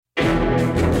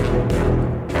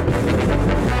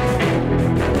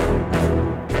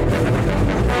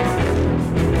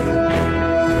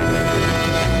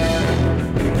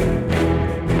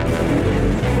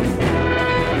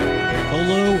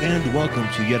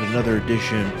yet another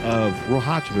edition of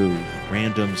ROHOTMU,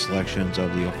 random selections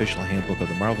of the official handbook of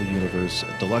the Marvel Universe,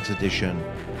 Deluxe Edition,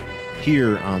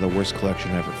 here on the Worst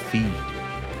Collection Ever feed.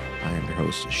 I am your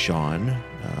host, Sean,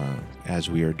 as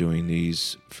we are doing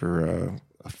these for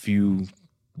a few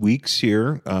weeks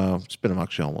here. It's been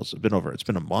it's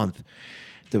been a month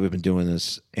that we've been doing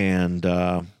this, and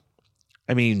I'm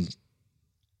doing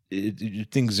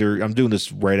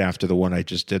this right after the one I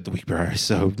just did the week prior,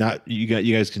 so not you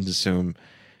guys can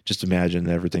just imagine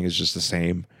that everything is just the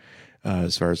same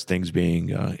as far as things being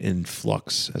in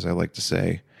flux, as I like to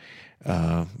say.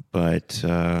 I'm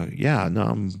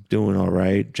doing all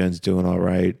right. Jen's doing all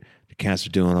right. The cats are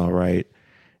doing all right,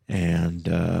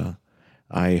 and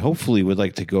I hopefully would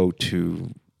like to go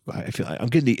to. I feel like I'm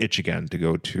getting the itch again to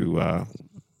go to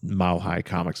Mile High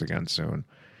Comics again soon.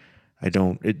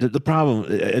 The problem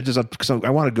is because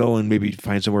I want to go and maybe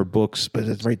find some more books, but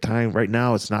at the right time, right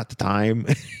now, it's not the time,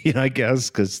 I guess,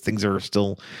 because things are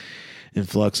still in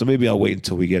flux. So maybe I'll wait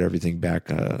until we get everything back,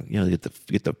 get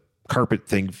the carpet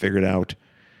thing figured out.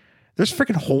 There's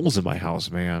freaking holes in my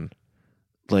house, man,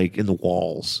 like in the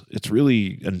walls. It's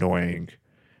really annoying.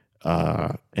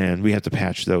 And we have to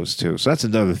patch those too. So that's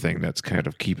another thing that's kind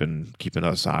of keeping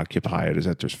us occupied, is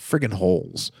that there's friggin'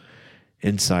 holes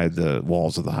inside the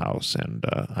walls of the house, and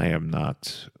I am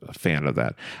not a fan of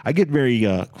that. I get very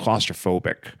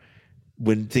claustrophobic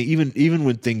when even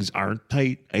when things aren't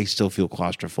tight. I still feel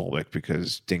claustrophobic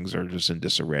because things are just in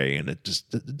disarray, and it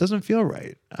doesn't feel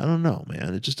right. I don't know,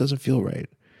 man. It just doesn't feel right.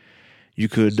 You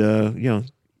could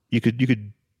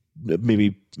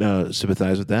maybe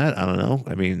sympathize with that. I don't know.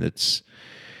 I mean, it's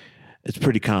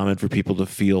pretty common for people to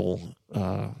feel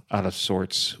out of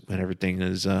sorts when everything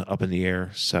is up in the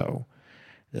air. So.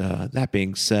 That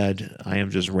being said, I am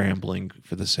just rambling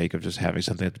for the sake of just having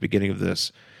something at the beginning of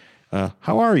this.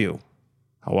 How are you?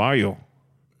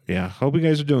 Yeah, hope you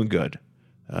guys are doing good.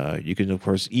 You can, of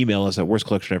course, email us at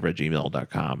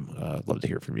worstcollectionever@gmail.com. Love to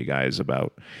hear from you guys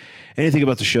about anything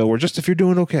about the show, or just if you're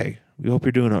doing okay. We hope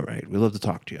you're doing all right. We love to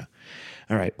talk to you.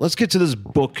 All right, let's get to this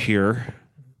book here,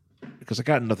 because I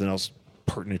got nothing else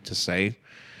pertinent to say.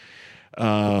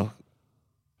 I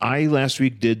last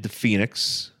week did the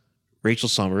Phoenix, Rachel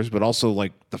Summers, but also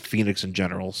like the Phoenix in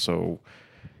general. So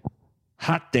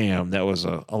hot damn, that was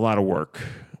a lot of work.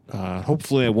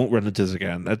 Hopefully I won't run into this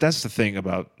again. That's the thing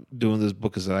about doing this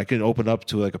book, is that I can open up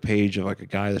to like a page of like a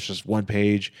guy that's just one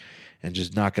page and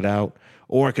just knock it out.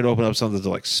 Or I could open up something to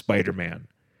like Spider-Man.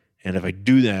 And if I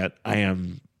do that,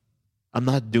 I'm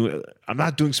not doing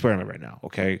Spider-Man right now.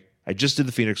 Okay. I just did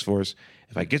the Phoenix Force.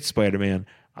 If I get Spider-Man,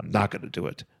 I'm not going to do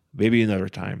it. Maybe another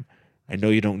time. I know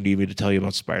you don't need me to tell you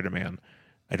about Spider-Man.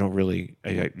 I don't really.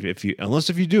 If you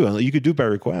do, you could do by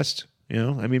request.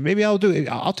 I mean, maybe I'll do it.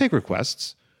 I'll take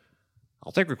requests.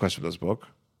 I'll take requests for this book.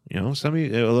 Send me.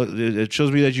 It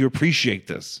shows me that you appreciate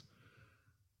this.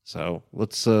 So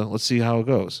let's see how it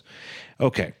goes.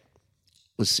 Okay,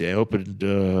 let's see. I opened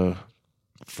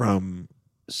from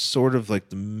sort of like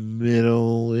the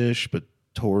middle-ish, but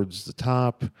towards the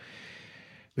top.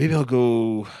 Maybe I'll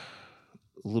go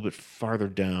a little bit farther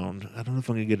down. I don't know if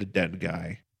I'm going to get a dead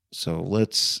guy. So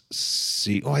let's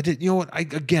see. Oh, I did. You know what? I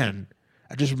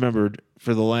just remembered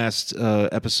for the last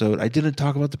episode, I didn't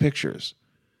talk about the pictures.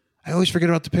 I always forget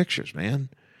about the pictures, man.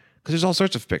 Because there's all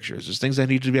sorts of pictures. There's things I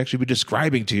need to actually be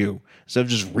describing to you instead of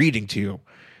just reading to you.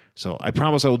 So I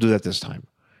promise I will do that this time.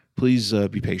 Please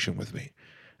be patient with me.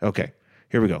 Okay,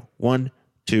 here we go. 1,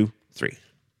 2, 3.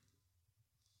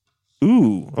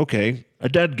 Ooh, okay. A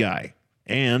dead guy.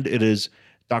 And it is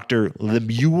Dr.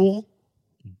 Lemuel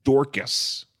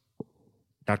Dorcas.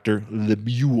 Dr.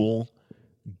 Lemuel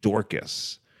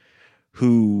Dorcas,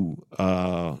 who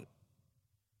I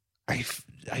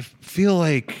feel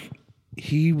like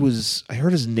I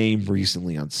heard his name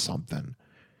recently on some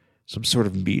sort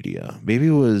of media. Maybe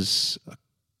it was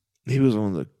one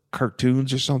of the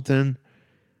cartoons or something.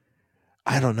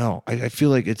 I don't know. I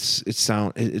feel like it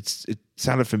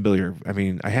sounded familiar. I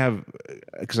mean, I have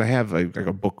like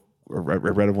a book. I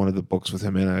read one of the books with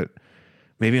him in it.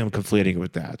 Maybe I'm conflating it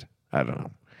with that. I don't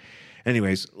know.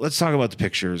 Anyways, let's talk about the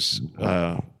pictures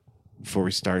before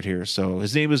we start here. So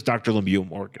his name is Dr. Lemuel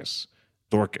Dorcas.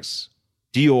 Dorcas.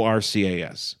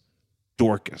 Dorcas.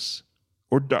 Dorcas.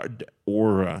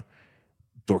 Or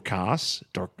Dorcas.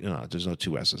 There's no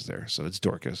two S's there, so it's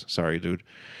Dorcas. Sorry, dude.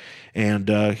 And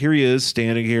here he is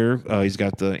standing here. He's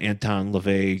got the Anton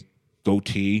LaVey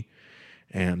goatee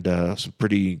and some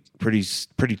pretty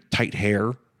tight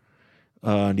hair.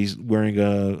 And he's wearing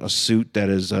a suit that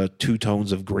is 2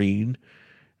 tones of green.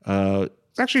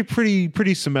 It's actually a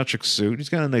pretty symmetric suit. He's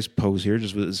got a nice pose here,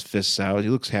 just with his fists out. He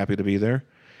looks happy to be there.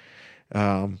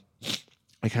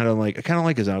 I kind of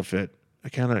like his outfit. I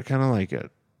kind of like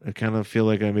it. I kind of feel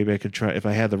like maybe I could try, if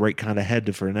I had the right kind of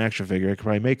head for an action figure, I could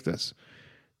probably make this,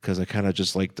 because I kind of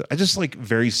just like I just like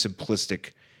very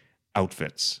simplistic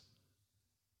outfits.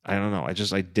 I don't know. I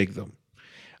dig them.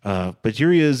 But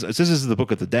here he is. This is the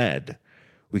Book of the Dead.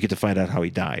 We get to find out how he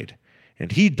died,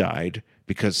 and he died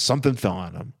because something fell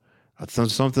on him.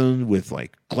 Something with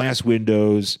like glass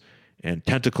windows and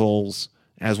tentacles,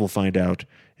 as we'll find out.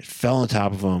 It fell on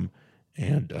top of him,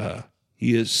 and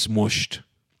he is smushed.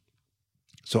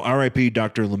 So R.I.P.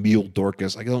 Dr. Lemuel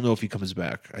Dorcas. I don't know if he comes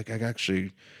back. I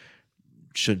actually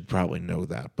should probably know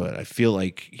that, but I feel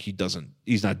like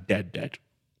he's not dead.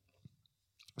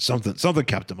 Something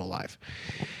kept him alive.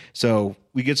 So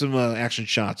we get some action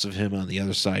shots of him on the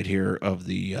other side here of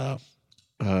the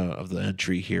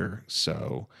entry here.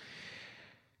 So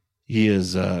he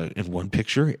is in one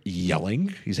picture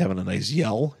yelling. He's having a nice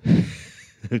yell,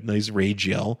 a nice rage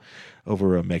yell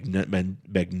over a magenta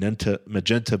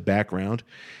background.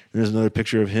 And there's another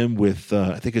picture of him with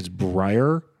I think it's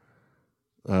Briar,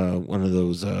 one of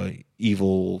those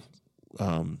evil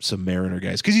submariner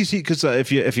guys. Because I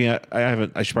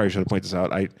probably should have pointed this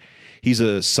out. He's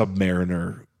a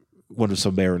submariner, one of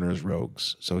Submariner's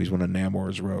rogues. So he's one of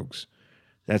Namor's rogues.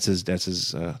 That's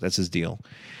his deal.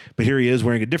 But here he is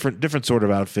wearing a different sort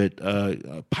of outfit.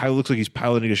 Pilot looks like he's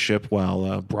piloting a ship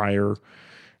while Briar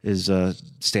is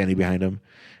standing behind him.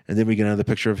 And then we get another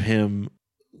picture of him.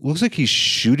 Looks like he's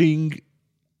shooting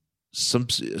some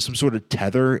sort of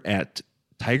tether at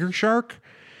Tiger Shark.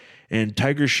 And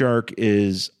Tiger Shark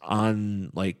is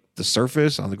on like the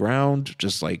surface, on the ground,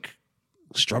 just like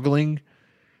struggling.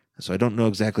 So I don't know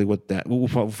exactly what that. We'll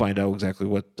find out exactly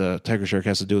what Tiger Shark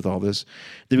has to do with all this.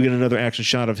 Then we get another action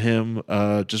shot of him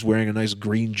just wearing a nice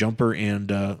green jumper and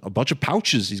a bunch of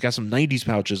pouches. He's got some 90s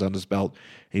pouches on his belt.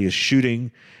 He is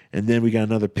shooting. And then we got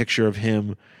another picture of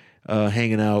him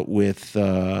hanging out with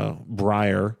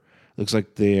Briar. Looks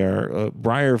like they are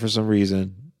Briar for some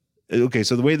reason. Okay,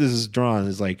 so the way this is drawn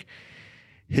is like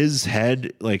his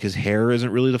head, like his hair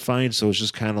isn't really defined, so it's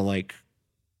just kind of like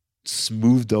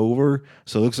smoothed over.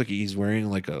 So it looks like he's wearing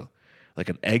like an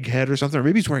egg head or something, or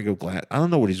maybe he's wearing a glass. I don't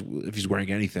know if he's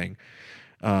wearing anything.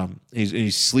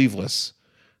 He's sleeveless,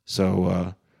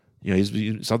 so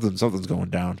he's something's going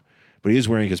down. But he is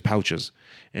wearing his pouches,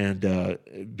 and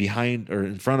behind or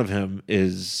in front of him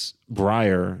is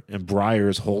Briar, and Briar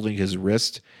is holding his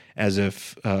wrist as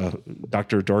if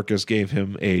Dr. Dorcas gave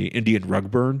him a Indian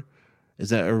rug burn. Is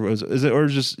that, or is it, or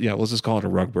just, let's just call it a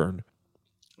rug burn.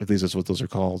 At least that's what those are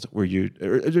called. Where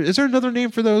is there another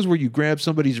name for those where you grab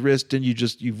somebody's wrist and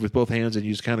you with both hands and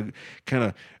you just kind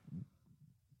of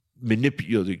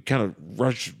manipulate, kind of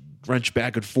wrench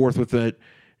back and forth with it,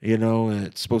 and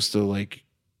it's supposed to like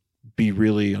be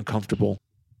really uncomfortable.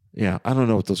 Yeah, I don't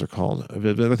know what those are called. I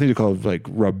think they're called like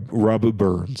rub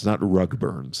burns, not rug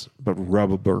burns, but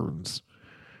rub burns.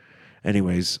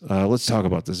 Anyways, let's talk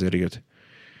about this idiot.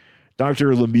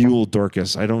 Dr. Lemuel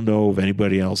Dorcas. I don't know of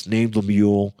anybody else named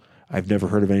Lemuel. I've never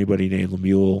heard of anybody named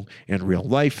Lemuel in real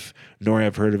life, nor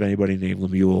have heard of anybody named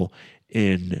Lemuel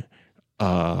in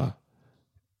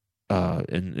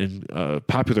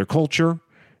popular culture,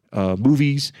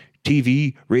 movies,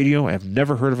 TV, radio. I've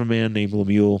never heard of a man named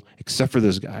Lemuel except for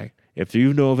this guy. If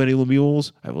you know of any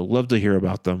Lemuels, I would love to hear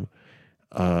about them.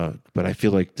 But I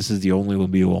feel like this is the only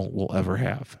Lemuel we'll ever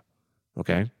have.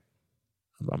 Okay?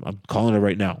 I'm calling it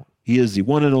right now. He is the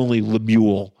one and only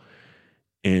Lemuel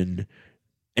in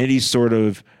any sort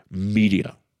of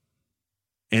media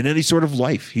and any sort of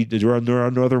life. There are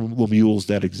no other Lemuels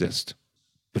that exist.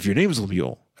 If your name is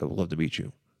Lemuel, I would love to meet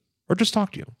you or just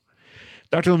talk to you.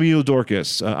 Dr. Lemuel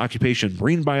Dorcas, occupation,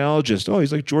 marine biologist. Oh,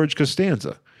 he's like George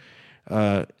Costanza.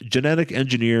 Genetic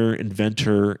engineer,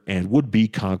 inventor, and would-be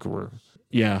conqueror.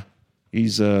 Yeah,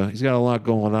 he's got a lot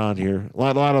going on here. A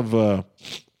lot of...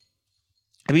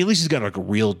 at least he's got like a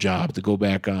real job to go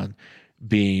back on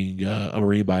being a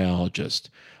marine biologist.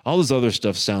 All this other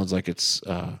stuff sounds like it's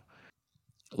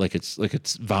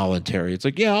voluntary. It's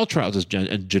like, yeah, I'll try out this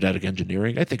genetic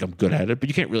engineering. I think I'm good at it, but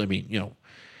you can't really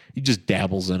he just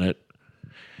dabbles in it.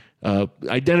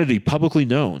 Identity publicly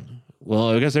known. Well,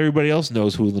 I guess everybody else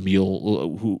knows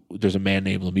who there's a man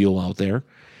named Lemuel out there.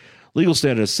 Legal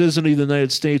status, citizen of the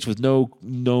United States with no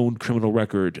known criminal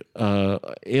record.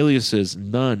 Aliases,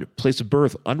 none. Place of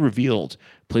birth, unrevealed.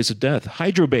 Place of death,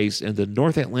 hydrobase in the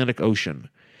North Atlantic Ocean.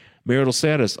 Marital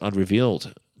status,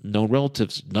 unrevealed. Known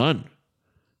relatives, none.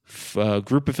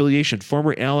 Group affiliation,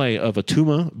 former ally of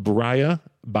Atuma, Byra.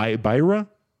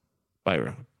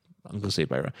 I'm going to say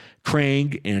Byra.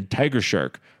 Krang and Tiger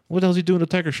Shark. What the hell is he doing to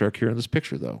Tiger Shark here in this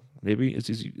picture, though? Maybe is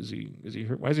he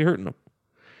hurt? Why is he hurting him?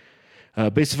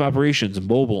 Base of operations,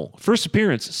 mobile. First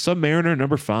appearance, Submariner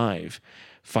number 5.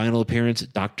 Final appearance,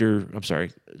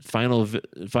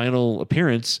 final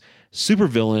appearance,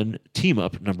 supervillain team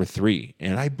up number 3.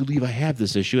 And I believe I have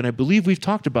this issue, and I believe we've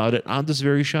talked about it on this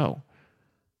very show.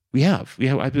 We have.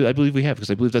 I believe we have, because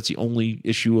I believe that's the only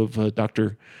issue of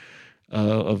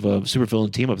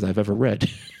supervillain team up that I've ever read.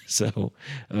 So,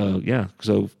 yeah.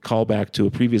 So call back to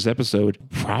a previous episode.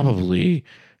 Probably,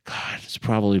 God, it's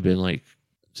probably been like,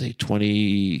 say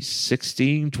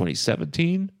 2016,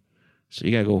 2017. So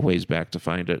you got to go ways back to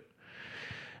find it.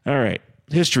 All right.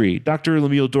 History. Dr.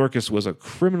 Lemuel Dorcas was a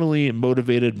criminally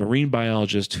motivated marine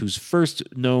biologist whose first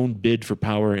known bid for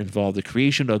power involved the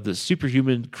creation of the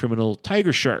superhuman criminal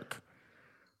tiger shark.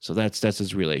 So that's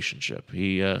his relationship.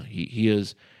 He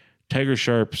is Tiger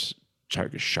Shark's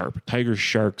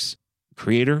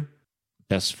creator,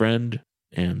 best friend,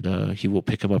 and he will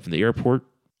pick him up in the airport,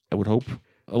 I would hope.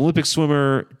 Olympic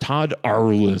swimmer Todd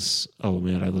Arliss. I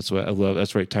love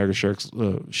that's right. Tiger Shark's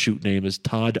shoot name is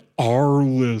Todd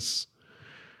Arliss.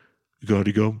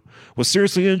 Gotta go. Was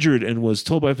seriously injured and was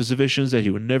told by physicians that he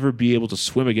would never be able to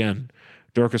swim again.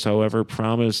 Dorcas, however,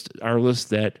 promised Arliss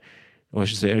that. Well, I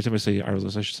should say every time I say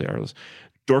Arliss, I should say Arliss.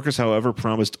 Dorcas, however,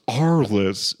 promised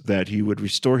Arliss that he would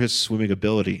restore his swimming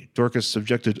ability. Dorcas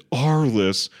subjected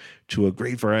Arliss to a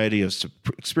great variety of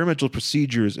experimental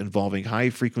procedures involving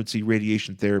high-frequency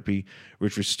radiation therapy,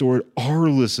 which restored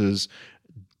Arliss's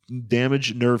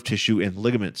damaged nerve tissue and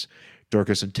ligaments.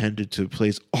 Dorcas intended to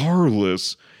place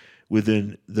Arliss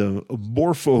within the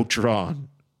Morphotron.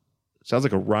 Sounds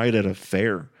like a ride at a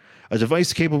fair. A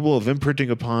device capable of imprinting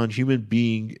upon a human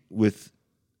being with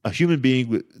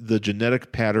the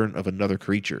genetic pattern of another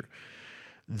creature.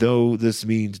 Through this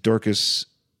means Dorcas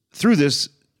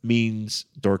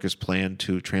planned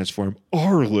to transform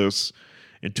Arliss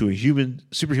into a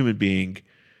superhuman being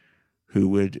he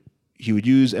would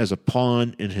use as a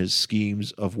pawn in his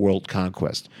schemes of world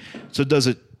conquest. So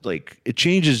it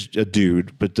changes a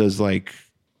dude, but does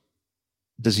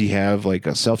he have like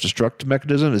a self-destruct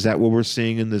mechanism? Is that what we're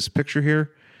seeing in this picture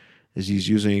here? Is he's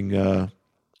using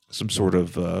some sort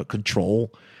of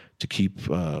control to keep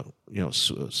Arliss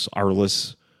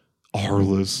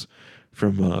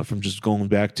from just going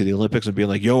back to the Olympics and being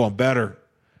like, yo, I'm better.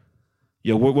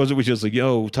 Yo, what was it? We just like,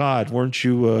 yo, Todd, wasn't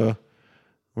your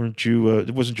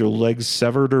legs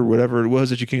severed or whatever it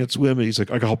was that you can't swim? And he's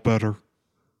like, I got better.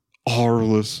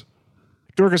 Arliss.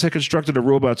 Dorcas had constructed a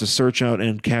robot to search out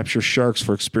and capture sharks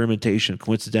for experimentation.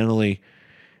 Coincidentally,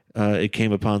 it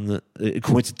came upon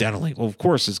coincidentally. Well, of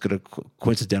course, he's going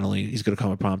to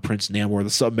come upon Prince Namor, the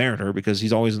Submariner, because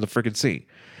he's always in the freaking sea.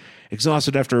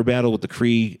 Exhausted after a battle with the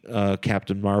Kree,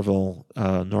 Captain Marvel,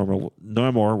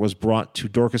 Namor was brought to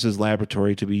Dorcas's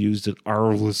laboratory to be used in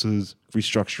Arliss's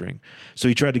restructuring. So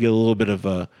he tried to get a little bit of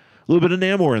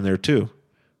Namor in there too.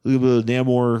 A little bit of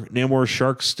Namor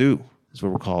shark stew is what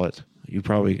we'll call it. You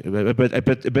probably, I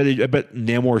bet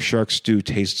Namor shark stew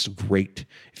tastes great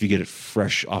if you get it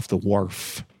fresh off the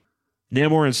wharf.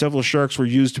 Namor and several sharks were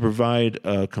used to provide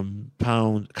a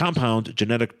compound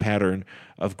genetic pattern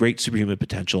of great superhuman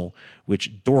potential,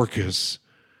 which Dorcas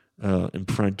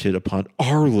imprinted upon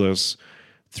Arliss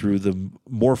through the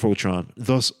Morphotron.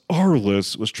 Thus,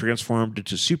 Arliss was transformed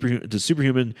into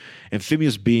superhuman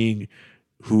amphibious being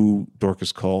who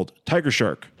Dorcas called Tiger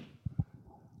Shark.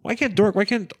 Why can't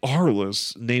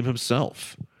Arliss name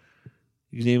himself?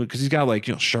 You name it because he's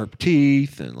got sharp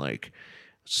teeth and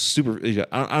super.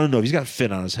 I don't know if he's got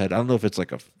fin on his head. I don't know if it's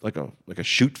like a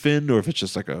shoot fin or if it's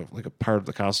just like a part of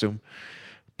the costume.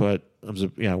 But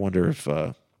I wonder if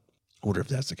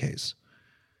that's the case.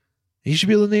 He should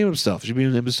be able to name himself. He should be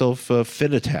able to name himself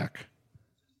Fin Attack,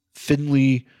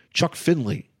 Chuck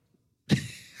Finley.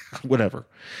 Whatever.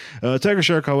 Tiger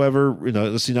Shark, however,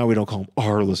 let's see, now we don't call him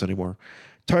Arliss anymore.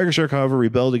 Tiger Shark, however,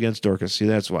 rebelled against Dorcas. See,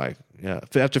 that's why. Yeah.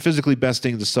 After physically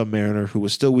besting the Submariner, who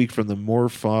was still weak from the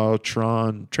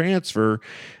Morphotron transfer,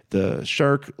 the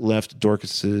shark left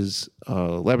Dorcas's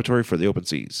laboratory for the open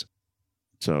seas.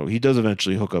 So he does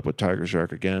eventually hook up with Tiger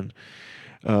Shark again.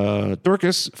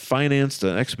 Dorcas financed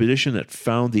an expedition that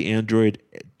found the android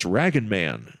Dragon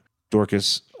Man.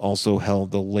 Dorcas also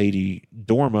held the Lady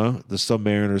Dorma, the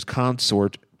Submariner's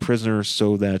consort, prisoner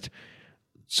so as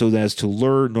to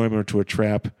lure Namor to a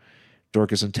trap.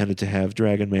 Dorcas intended to have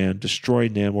Dragon Man destroy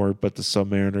Namor, but the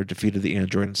Submariner defeated the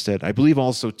android instead. I believe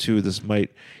also too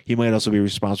he might also be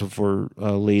responsible for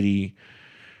Lady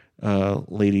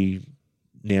Namor,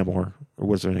 or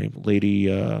what's her name, Lady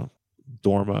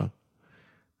Dorma,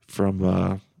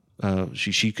 from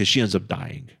because she ends up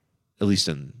dying, at least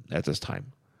at this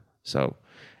time. So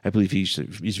I believe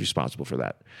he's responsible for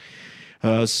that.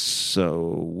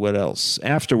 So what else?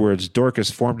 Afterwards,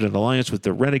 Dorcas formed an alliance with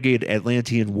the renegade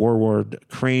Atlantean warlord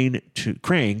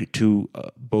Krang to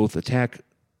both attack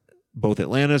both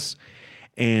Atlantis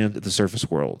and the surface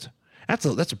world. That's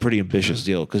a pretty ambitious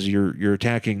deal because you're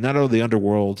attacking not only the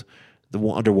underworld, the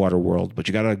underwater world, but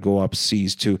you got to go up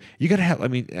seas too. You got to have. I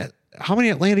mean, how many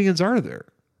Atlanteans are there?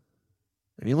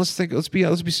 I mean, let's think. Let's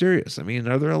be serious. I mean,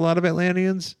 are there a lot of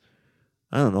Atlanteans?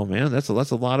 I don't know, man. That's a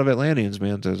lot of Atlanteans,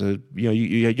 man.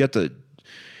 You get to,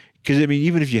 because I mean,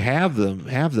 even if you have them.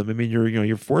 I mean,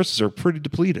 your forces are pretty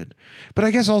depleted. But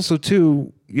I guess also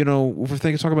too, if we're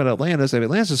talking about Atlantis, I mean,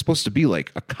 Atlantis is supposed to be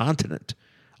like a continent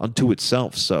unto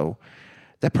itself. So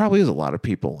that probably is a lot of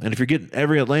people. And if you're getting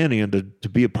every Atlantean to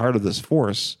be a part of this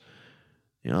force,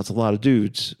 it's a lot of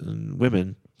dudes and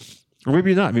women, or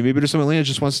maybe not. I mean, maybe there's some Atlanteans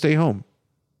just want to stay home.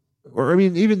 Or, I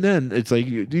mean, even then, it's like,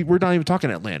 we're not even talking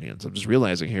Atlanteans. I'm just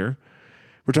realizing here.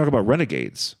 We're talking about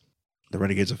renegades. The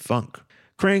renegades of funk.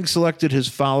 Krang selected his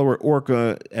follower,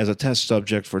 Orca, as a test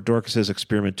subject for Dorcas'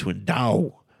 experiment to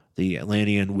endow the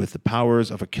Atlantean with the powers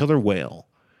of a killer whale.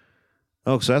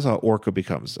 Oh, so that's how Orca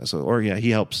becomes.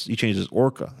 He changes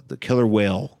Orca, the killer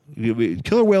whale.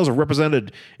 Killer whales are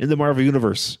represented in the Marvel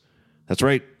Universe. That's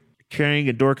right. Krang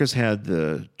and Dorcas had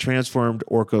the transformed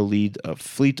Orca lead a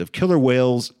fleet of killer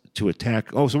whales to attack.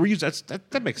 Oh, so we're using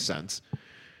that makes sense.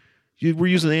 We're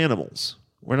using animals.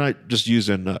 We're not just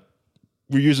using.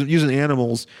 We're using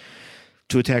animals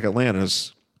to attack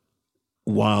Atlantis,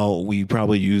 while we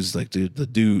probably use like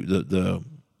the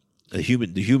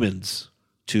humans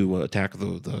to attack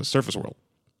the surface world.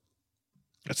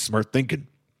 That's smart thinking.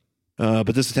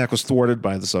 But this attack was thwarted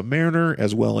by the Submariner,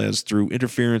 as well as through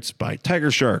interference by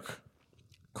Tiger Shark.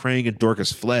 Krang and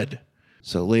Dorcas fled.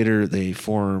 So later they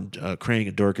formed, Krang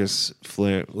and Dorcas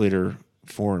later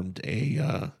formed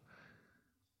a...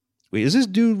 wait, is this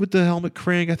dude with the helmet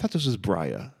Krang? I thought this was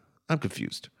Brya. I'm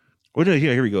confused. Oh, no,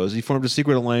 here he goes. He formed a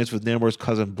secret alliance with Namor's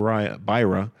cousin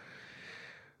Byra,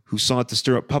 who sought to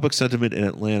stir up public sentiment in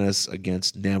Atlantis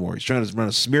against Namor. He's trying to run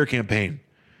a smear campaign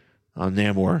on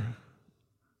Namor.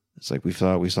 It's like we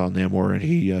saw Namor, and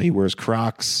he wears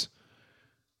Crocs,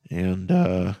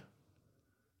 and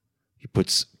he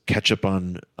puts ketchup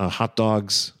on hot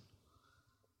dogs.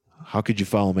 How could you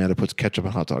follow a man that puts ketchup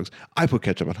on hot dogs? I put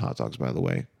ketchup on hot dogs, by the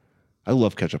way. I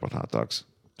love ketchup on hot dogs.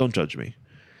 Don't judge me.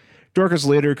 Dorcas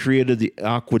later created the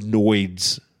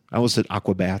Aquanoids. I almost said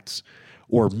Aquabats,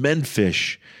 or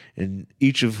menfish, and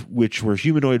each of which were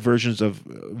humanoid versions of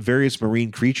various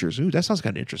marine creatures. Ooh, that sounds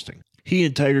kind of interesting. He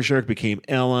and Tiger Shark became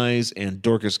allies, and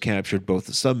Dorcas captured both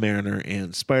the Submariner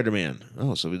and Spider-Man.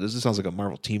 Oh, so this sounds like a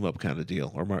Marvel team-up kind of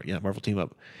deal. Marvel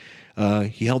team-up.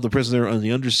 He held the prisoner on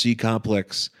the undersea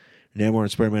complex. Namor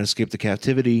and Spider-Man escaped the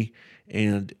captivity,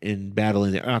 and in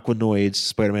battling the Aquanoids,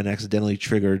 Spider-Man accidentally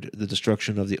triggered the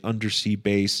destruction of the undersea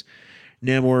base.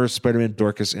 Namor, Spider-Man,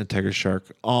 Dorcas, and Tiger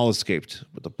Shark all escaped,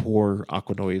 but the poor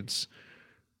Aquanoids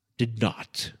did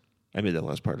not. I made that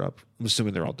last part up. I'm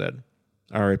assuming they're all dead.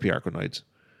 R.I.P. Aquanoids.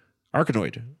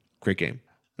 Arkanoid. Great game.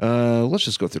 Let's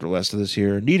just go through the rest of this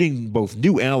here. Needing both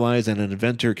new allies and an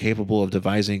inventor capable of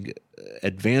devising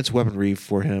advanced weaponry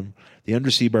for him, the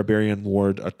undersea barbarian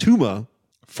lord Atuma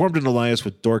formed an alliance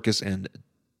with Dorcas and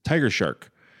Tiger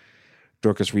Shark.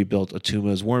 Dorcas rebuilt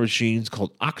Atuma's war machines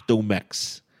called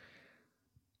Octomechs.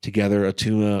 Together,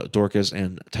 Atuma, Dorcas,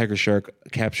 and Tiger Shark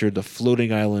captured the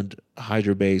floating island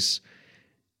Hydra base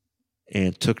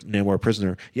and took Namor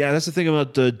prisoner. Yeah, that's the thing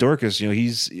about Dorcas.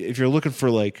 If you're looking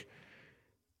for like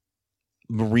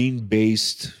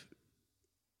marine-based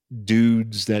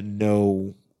dudes that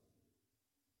know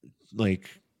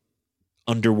like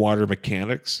underwater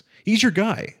mechanics, he's your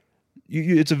guy.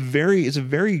 It's a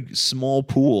very small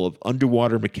pool of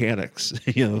underwater mechanics,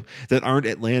 that aren't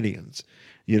Atlanteans.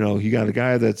 You got a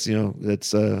guy that's a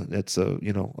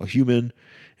human,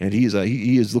 and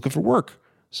he is looking for work.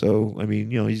 So I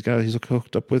mean, he's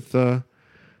hooked up with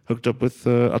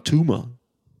Atuma.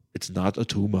 It's not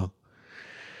Atuma.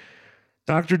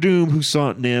 Dr. Doom, who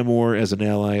sought Namor as an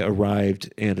ally,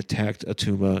 arrived and attacked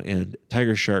Atuma and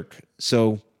Tiger Shark.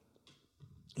 So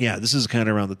yeah, this is kind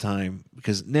of around the time,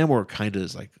 because Namor kind of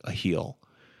is like a heel.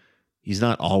 He's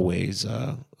not always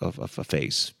a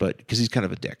face, but because he's kind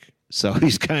of a dick. So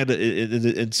he's kind of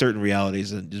in certain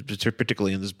realities, and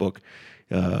particularly in this book,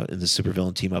 in the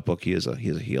supervillain team up book, he is a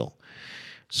heel,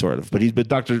 sort of. But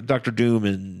Dr. Doom,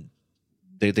 and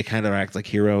they kind of act like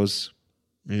heroes.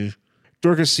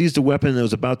 Dorcas seized a weapon that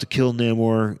was about to kill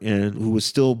Namor, and who was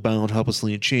still bound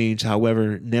helplessly in chains.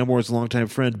 However, Namor's longtime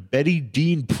friend Betty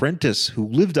Dean Prentice, who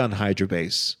lived on Hydra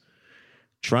Base,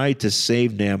 tried to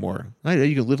save Namor.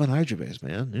 You can live on Hydra Base,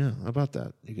 man. Yeah, how about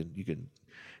that? You can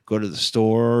go to the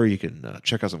store. You can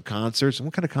check out some concerts. And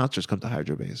what kind of concerts come to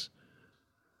Hydro Base?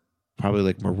 Probably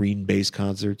like marine-based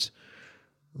concerts,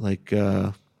 like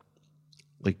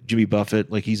Jimmy Buffett.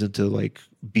 Like he's into like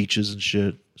beaches and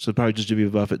shit. So probably just Jimmy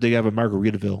Buffett. They have a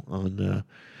Margaritaville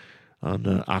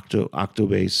on Octo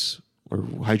Base or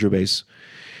Hydro Base.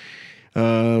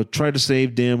 Tried to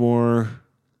save Namor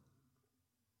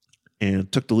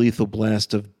and took the lethal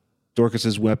blast of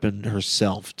Dorcas's weapon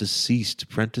herself. Deceased.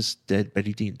 Apprentice dead.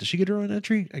 Betty Dean. Does she get her own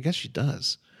entry? I guess she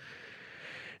does.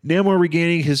 Namor,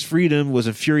 regaining his freedom, was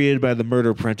infuriated by the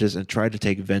murder apprentice and tried to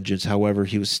take vengeance. However,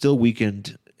 he was still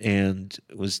weakened and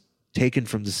was taken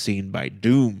from the scene by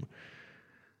Doom.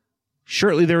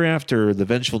 Shortly thereafter, the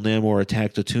vengeful Namor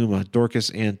attacked Atuma, Dorcas,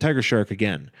 and Tiger Shark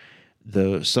again.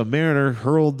 The Submariner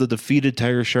hurled the defeated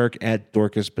Tiger Shark at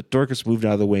Dorcas, but Dorcas moved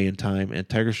out of the way in time, and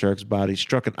Tiger Shark's body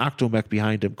struck an octomech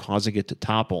behind him, causing it to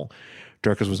topple.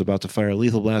 Dorcas was about to fire a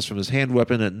lethal blast from his hand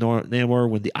weapon at Namor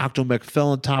when the octomech fell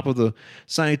on top of the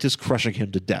scientist, crushing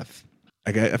him to death.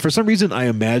 For some reason, I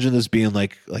imagine this being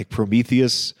like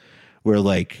Prometheus, where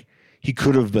like he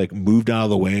could have like moved out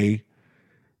of the way,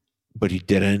 but he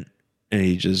didn't, and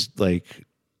he just like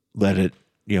let it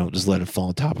fall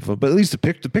on top of him. But at least the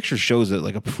picture shows that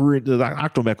like the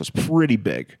octomech was pretty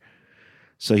big,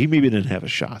 so he maybe didn't have a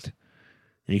shot,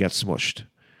 and he got smushed.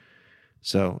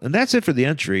 So, and that's it for the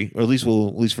entry, or at least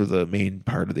for the main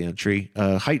part of the entry.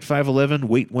 Height 5'11",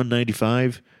 weight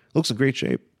 195, looks in great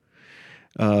shape.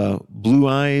 Blue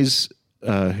eyes,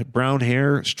 brown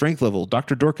hair, strength level.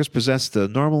 Dr. Dorcas possessed the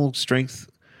normal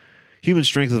human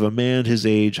strength of a man his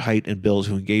age, height, and build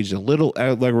who engaged in little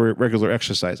regular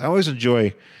exercise. I always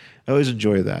enjoy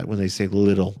that when they say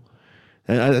little.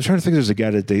 And I'm trying to think if there's a guy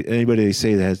anybody they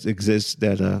say that exists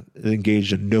that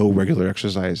engaged in no regular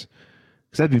exercise.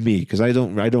 Because that'd be me. Because I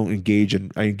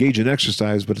engage in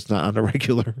exercise, but it's not on a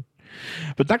regular.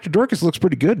 But Dr. Dorcas looks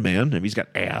pretty good, man. I mean, he's got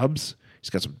abs, he's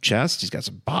got some chest, he's got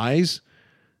some thighs.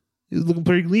 He's looking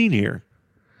pretty lean here.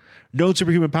 Known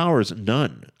superhuman powers,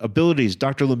 none. Abilities,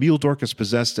 Dr. Lemuel Dorcas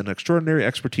possessed an extraordinary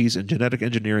expertise in genetic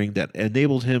engineering that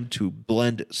enabled him to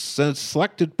blend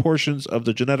selected portions of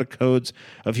the genetic codes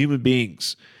of human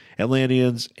beings,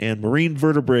 Atlanteans, and marine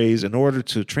vertebrates in order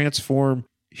to transform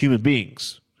human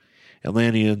beings,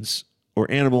 Atlanteans, or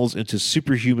animals into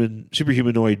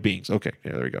superhumanoid beings. Okay,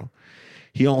 yeah, there we go.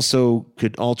 He also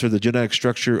could alter the genetic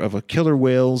structure of a killer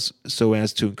whales so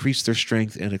as to increase their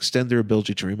strength and extend their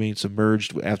ability to remain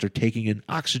submerged after taking in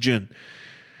oxygen.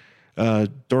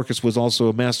 Dorcas was also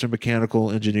a master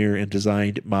mechanical engineer and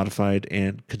designed, modified,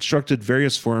 and constructed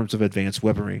various forms of advanced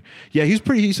weaponry. Yeah,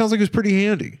 he sounds like he's pretty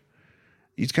handy.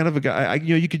 He's kind of a guy.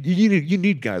 You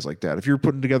need guys like that. If you're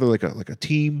putting together like a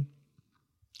team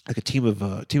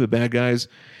of bad guys,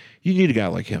 you need a guy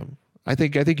like him. I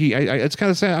think it's kind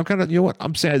of sad.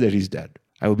 I'm sad that he's dead.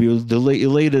 I would be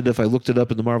elated if I looked it up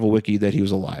in the Marvel Wiki that he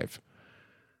was alive.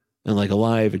 And like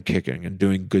alive and kicking and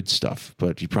doing good stuff,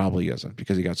 but he probably isn't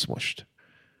because he got smushed.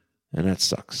 And that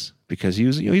sucks because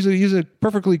he's a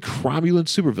perfectly cromulent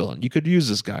supervillain. You could use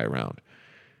this guy around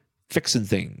fixing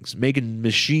things, making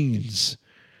machines,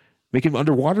 making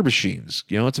underwater machines.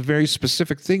 It's a very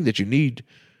specific thing that you need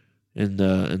in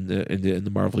the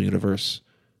Marvel universe.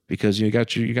 Because you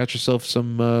got yourself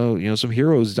some some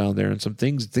heroes down there and some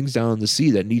things down in the sea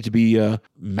that need to be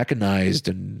mechanized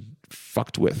and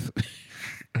fucked with,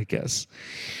 I guess.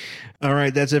 All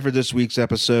right, that's it for this week's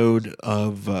episode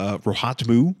of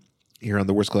ROHOTMU here on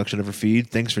the Worst Collection Ever feed.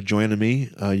 Thanks for joining me.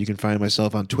 You can find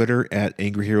myself on Twitter at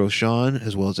Angry Hero Sean,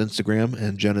 as well as Instagram,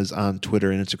 and Jen is on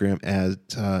Twitter and Instagram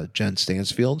at Jen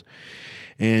Stansfield.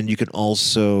 And you can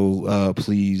also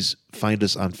please find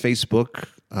us on Facebook.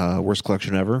 Worst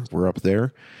Collection Ever. We're up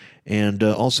there. And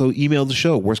also email the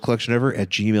show,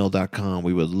 worstcollectionever@gmail.com.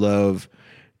 We would love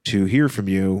to hear from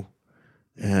you.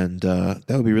 And that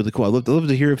would be really cool. I'd love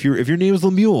to hear if your name is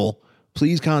Lemuel,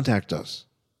 please contact us.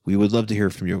 We would love to hear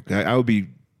from you. I would be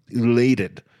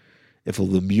elated if a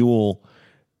Lemuel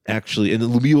actually, and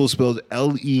Lemuel is spelled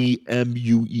Lemuel.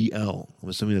 I'm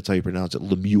assuming that's how you pronounce it.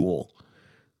 Lemuel.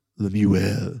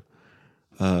 Yeah,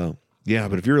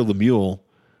 but if you're a Lemuel,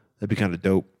 that'd be kind of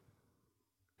dope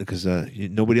because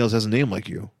nobody else has a name like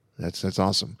you. That's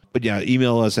awesome. But yeah,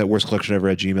 email us at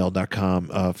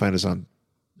worstcollectionever@gmail.com. Find us on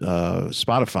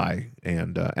Spotify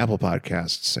and Apple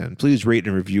Podcasts. And please rate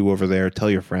and review over there.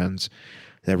 Tell your friends.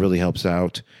 That really helps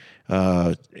out.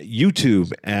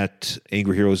 YouTube at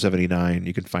Angry Hero 79.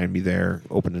 You can find me there,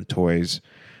 opening toys.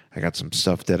 I got some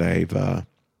stuff that I've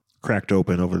cracked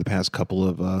open over the past couple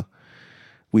of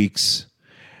weeks.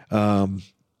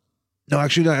 No,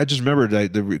 actually, I just remembered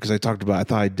because I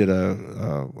thought I did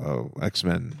a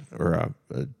X-Men or a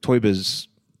Toy Biz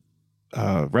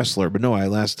wrestler. But no, my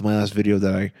last video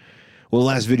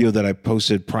that I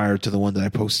posted prior to the one that I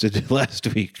posted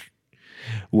last week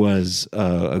was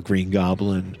a Green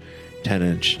Goblin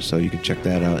 10-inch, so you can check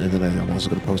that out. And then I'm also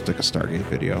going to post like a Stargate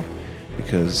video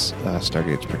because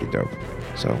Stargate's pretty dope.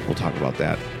 So we'll talk about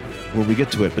that when we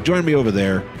get to it. But join me over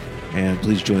there, and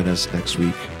please join us next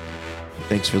week.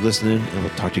 Thanks for listening, and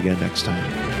we'll talk to you again next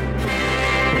time.